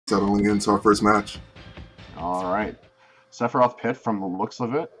settling into our first match. All right. Sephiroth Pit from the looks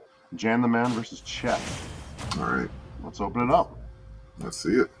of it. JanTheMan versus Cheth. All right. Let's open it up. Let's see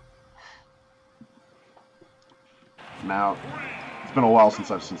it. Now, it's been a while since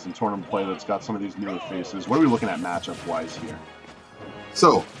I've seen some tournament play that's got some of these newer faces. What are we looking at matchup-wise here?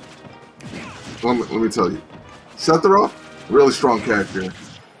 So, let me tell you. Sephiroth, really strong character.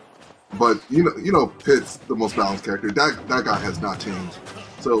 But, you know, Pit's the most balanced character. That guy has not changed.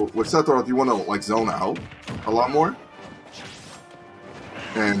 So, with Sephiroth, you want to, like, zone out a lot more.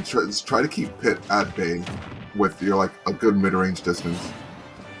 And try to keep Pit at bay with your, like, a good mid-range distance.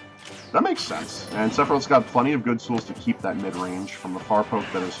 That makes sense. And Sephiroth's got plenty of good tools to keep that mid-range, from the far poke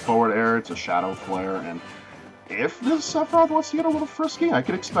that is forward air to shadow flare, and if this Sephiroth wants to get a little frisky, I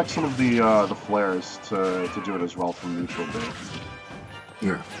could expect some of the flares to do it as well from neutral bay.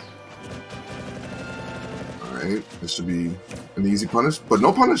 Yeah. Alright, this should be an easy punish, but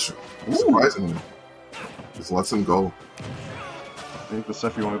no punish, surprisingly. Just lets him go. I think the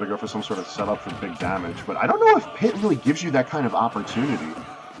Sephi wanted to go for some sort of setup for big damage, but I don't know if Pit really gives you that kind of opportunity.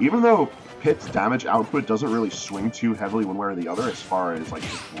 Even though Pit's damage output doesn't really swing too heavily one way or the other as far as like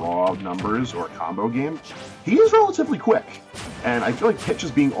just raw numbers or combo game, he is relatively quick. And I feel like Pit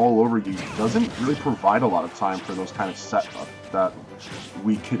just being all over you doesn't really provide a lot of time for those kind of setup that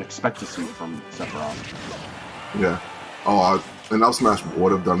we could expect to see from Sephiroth. Yeah. Oh, and Up Smash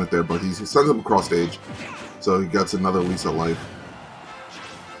would have done it there, but he sends him across stage, so he gets another lease of life.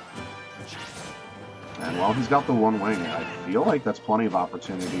 And while he's got the one wing, I feel like that's plenty of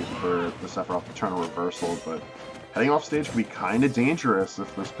opportunities for the Sephiroth to turn a reversal, but heading off stage can be kind of dangerous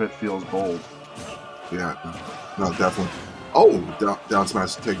if this Pit feels bold. Yeah, no, definitely. Oh, down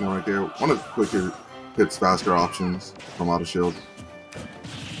smash taken right there. One of the quicker Pit's faster options from out of shield.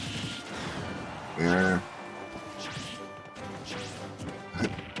 Yeah.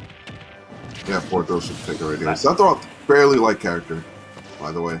 Yeah, forward throw should take it right there. Sephiroth, fairly light character,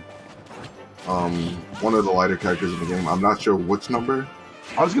 by the way. One of the lighter characters in the game. I'm not sure which number.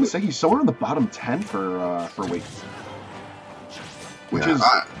 I was gonna say he's somewhere in the bottom 10 for weight, which is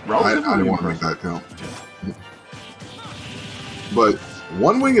relatively I didn't want to make that count. But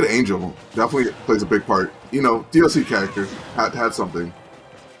One Winged Angel definitely plays a big part. You know, DLC character had something,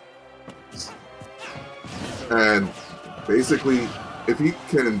 and basically, if he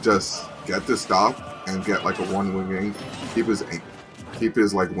can just get this stop and get like a one wing, keep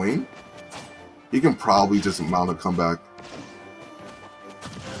his like wing, he can probably just mount a comeback.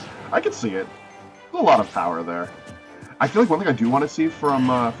 I can see it. There's a lot of power there. I feel like one thing I do want to see from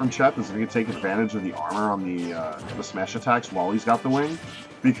Cheth is if he can take advantage of the armor on the smash attacks while he's got the wing,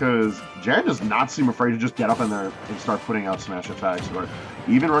 because Jan does not seem afraid to just get up in there and start putting out smash attacks, or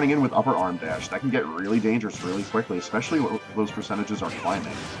even running in with upper arm dash. That can get really dangerous really quickly, especially when those percentages are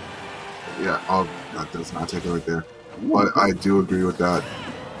climbing. Yeah, oh, that does not take it right there. But I do agree with that.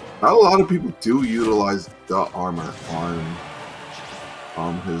 Not a lot of people do utilize the armor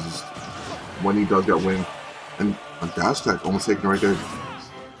on his when he does get wing, and a dash attack almost taken right there.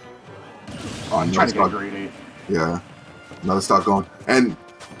 Trying to get greedy. Yeah, another stock going, and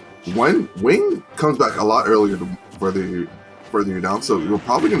when wing comes back a lot earlier the further you're down, so you're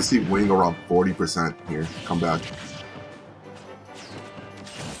probably going to see wing around 40% here come back.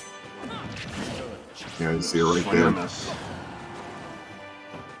 Yeah, you see it right there.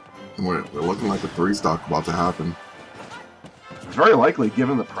 And we're looking like a 3-stock about to happen. It's very likely,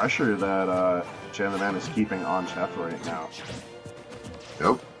 given the pressure that JanTheMan is keeping on Cheth right now.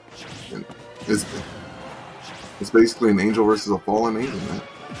 Yep. And it's basically an angel versus a fallen angel, man.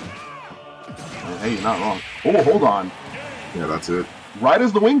 Hey, you're not wrong. Oh, hold on. Yeah, that's it. Right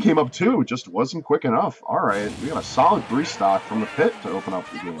as the wing came up, too. It just wasn't quick enough. All right, we got a solid 3-stock from the Pit to open up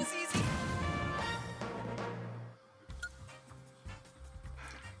the game.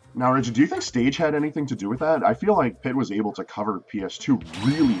 Now, Richard, do you think stage had anything to do with that? I feel like Pit was able to cover PS2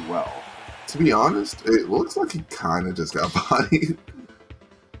 really well. To be honest, it looks like he kind of just got bodied,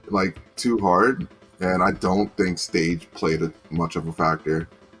 like, too hard, and I don't think stage played much of a factor.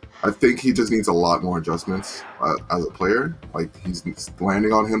 I think he just needs a lot more adjustments as a player. Like, he's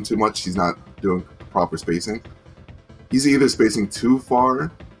landing on him too much. He's not doing proper spacing. He's either spacing too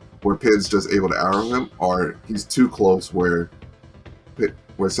far, where Pit's just able to arrow him, or he's too close where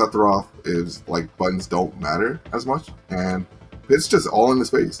Sephiroth is like buttons don't matter as much, and Pit's just all in the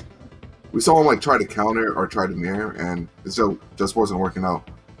space. We saw him like try to counter or try to nair, and it just wasn't working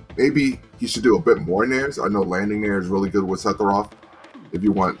out. Maybe he should do a bit more nairs. I know landing nair is really good with Sephiroth if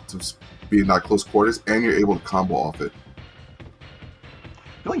you want to be in that close quarters, and you're able to combo off it.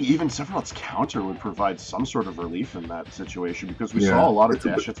 feel like even Sephiroth's counter would provide some sort of relief in that situation because we Yeah, saw a lot of it's a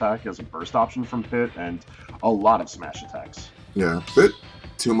dash attack as a burst option from Pit and a lot of smash attacks. Yeah, bit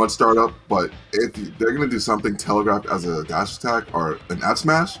too much startup, but if they're gonna do something telegraphed as a dash attack or an F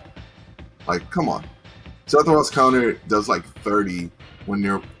smash, like come on. Sephiroth's counter does like 30 when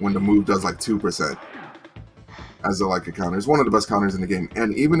the move does like 2% as a counter. It's one of the best counters in the game.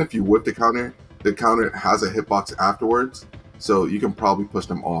 And even if you whip the counter has a hitbox afterwards, so you can probably push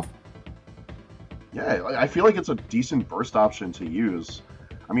them off. Yeah, I feel like it's a decent burst option to use.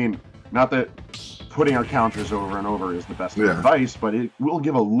 I mean, not that putting our counters over and over is the best advice, but it will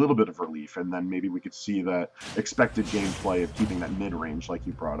give a little bit of relief, and then maybe we could see that expected gameplay of keeping that mid-range like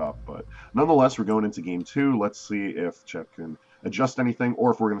you brought up. But nonetheless, we're going into Game 2. Let's see if Cheth can adjust anything,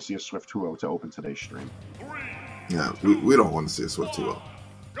 or if we're going to see a Swift 2-0 to open today's stream. Yeah, we don't want to see a Swift 2-0.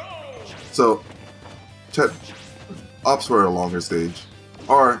 So, Cheth opts for a longer stage,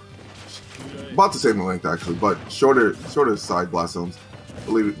 or about the same length actually, but shorter side blast zones. I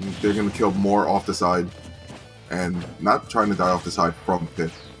believe they're going to kill more off the side and not trying to die off the side from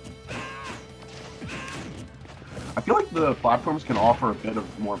Pit. I feel like the platforms can offer a bit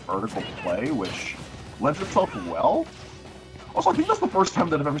of more vertical play, which lends itself well. Also, I think that's the first time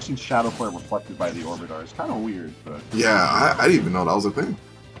that I've ever seen Shadow Flare reflected by the Orbitar. It's kind of weird, but... Yeah, I didn't even know that was a thing.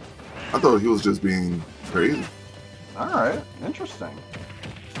 I thought he was just being crazy. Alright, interesting.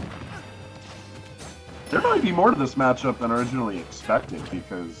 There might be more to this matchup than originally expected,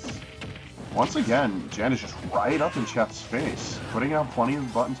 because once again, Jan is just right up in Cheth's face, putting out plenty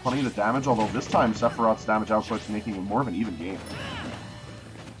of buttons, plenty of damage, although this time Sephiroth's damage output is making it more of an even game.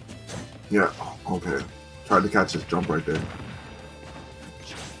 Yeah, okay. Tried to catch his jump right there.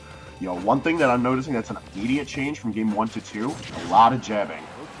 You know, one thing that I'm noticing that's an immediate change from game 1 to 2, a lot of jabbing.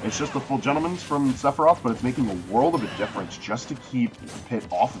 It's just the full gentleman's from Sephiroth, but it's making a world of a difference just to keep Pit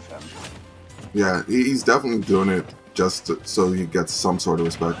off of him. Yeah, he's definitely doing it just so he gets some sort of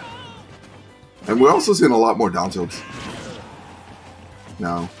respect. And we're also seeing a lot more down tilts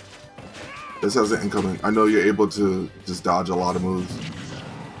now. This has an incoming. I know you're able to just dodge a lot of moves.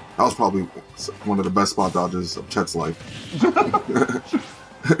 That was probably one of the best spot dodges of Cheth's life.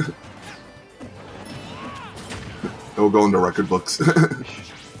 It'll go in the record books.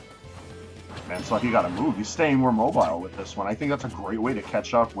 Man, so he got to move. He's staying more mobile with this one. I think that's a great way to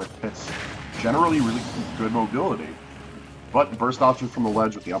catch up with Pit's generally really good mobility. But burst option from the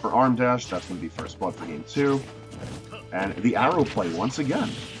ledge with the upper arm dash, that's going to be first blood for game 2. And the arrow play once again.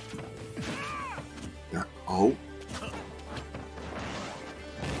 Yeah. Oh.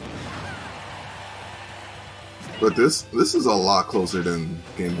 But this is a lot closer than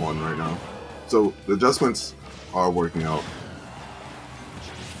game 1 right now. So the adjustments are working out.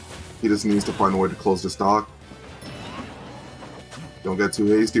 He just needs to find a way to close the stock. Don't get too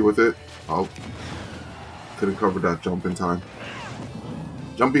hasty with it. Oh. Couldn't cover that jump in time.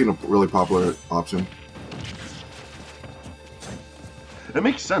 Jump being a really popular option. It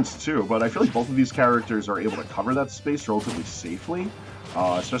makes sense too, but I feel like both of these characters are able to cover that space relatively safely.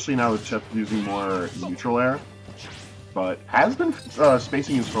 Especially now with Cheth using more neutral air. But has been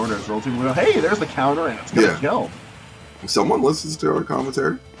spacing his forward airs relatively well. Hey, there's the counter and it's gonna kill. Someone listens to our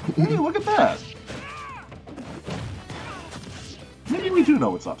commentary. Hey, look at that. Maybe we do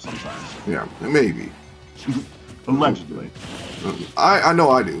know what's up sometimes. Yeah, maybe. Allegedly. I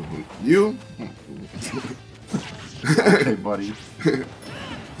know I do. You? Okay, buddy.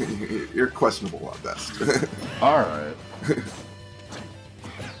 You're questionable at best. Alright.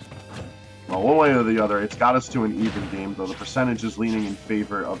 Well, one way or the other, it's got us to an even game, though the percentage is leaning in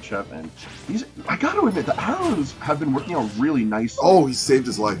favor of Cheth, and I gotta admit, the arrows have been working out really nicely. Oh, he saved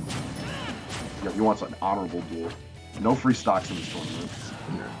his life. Yeah, he wants an honorable duel. No free stocks in this tournament.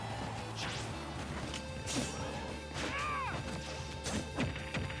 Yeah.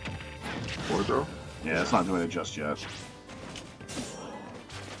 Forward throw? Yeah, it's not doing it just yet.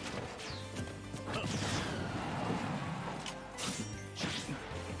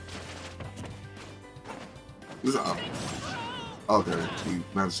 This is okay, he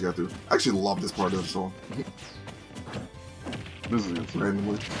managed to get through. I actually love this part of the song. This is good.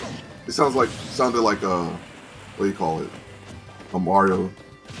 Randomly. It sounded like a, what do you call it? A Mario.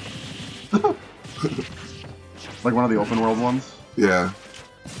 Like one of the open world ones? Yeah.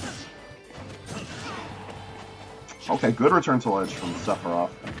 Okay, good return to ledge from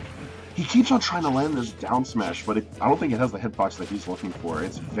Sephiroth. He keeps on trying to land this down smash, but I don't think it has the hitbox that he's looking for.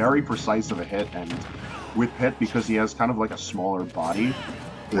 It's very precise of a hit, and with Pit, because he has kind of like a smaller body,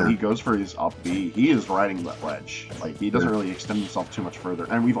 when he goes for his up B, he is riding that ledge. Like, he doesn't really extend himself too much further.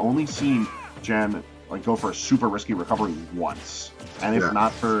 And we've only seen Jan like go for a super risky recovery once. And if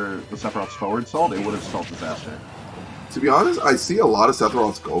not for the Sephiroth's forward salt, it would have spelled disaster. To be honest, I see a lot of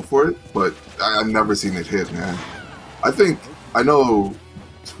Sephiroths go for it, but I've never seen it hit, man. I know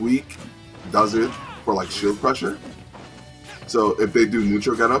Tweak does it for like shield pressure. So if they do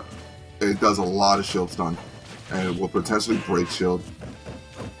neutral getup, it does a lot of shield stun, and it will potentially break shield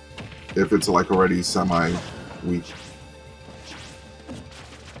if it's like already semi-weak.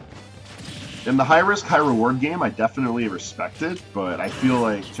 In the high-risk, high-reward game, I definitely respect it, but I feel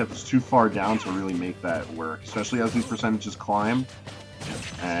like Cheth is too far down to really make that work, especially as these percentages climb.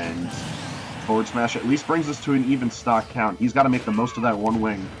 And forward smash at least brings us to an even stock count. He's got to make the most of that one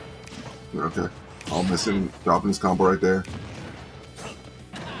wing. Okay. All missing, dropping his combo right there.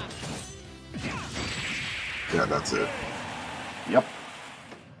 Yeah, that's it. Yep.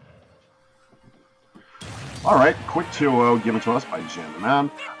 Alright, quick 2-0 given to us by JanTheMan.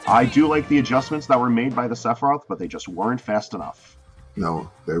 I do like the adjustments that were made by the Sephiroth, but they just weren't fast enough.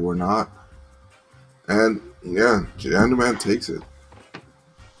 No, they were not. And, yeah, JanTheMan takes it.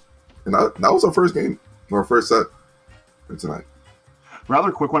 And that was our first game, our first set for tonight.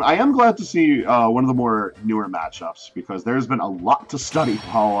 Rather quick one. I am glad to see one of the more newer matchups, because there's been a lot to study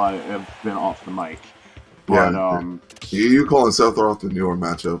while I have been off the mic. But, you calling Sephiroth the newer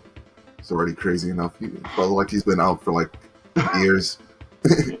matchup, it's already crazy enough. He felt like he's been out for like years.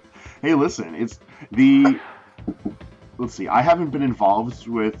 Hey, listen, it's the... Let's see, I haven't been involved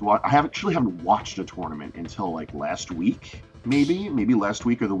with... I haven't watched a tournament until like last week, maybe last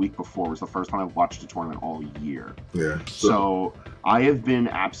week or the week before was the first time I've watched a tournament all year. Yeah. So I have been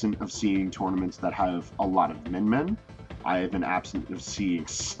absent of seeing tournaments that have a lot of min-men. I have been absent of seeing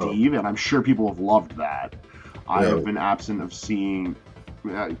Steve, and I'm sure people have loved that. I have been absent of seeing...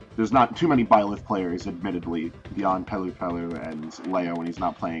 there's not too many Byleth players, admittedly, beyond Pelu and Leo when he's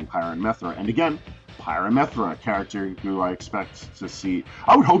not playing Pyra and Methra. And again, Pyra and Methra, a character who I expect to see...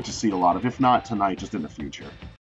 I would hope to see a lot of, if not tonight, just in the future.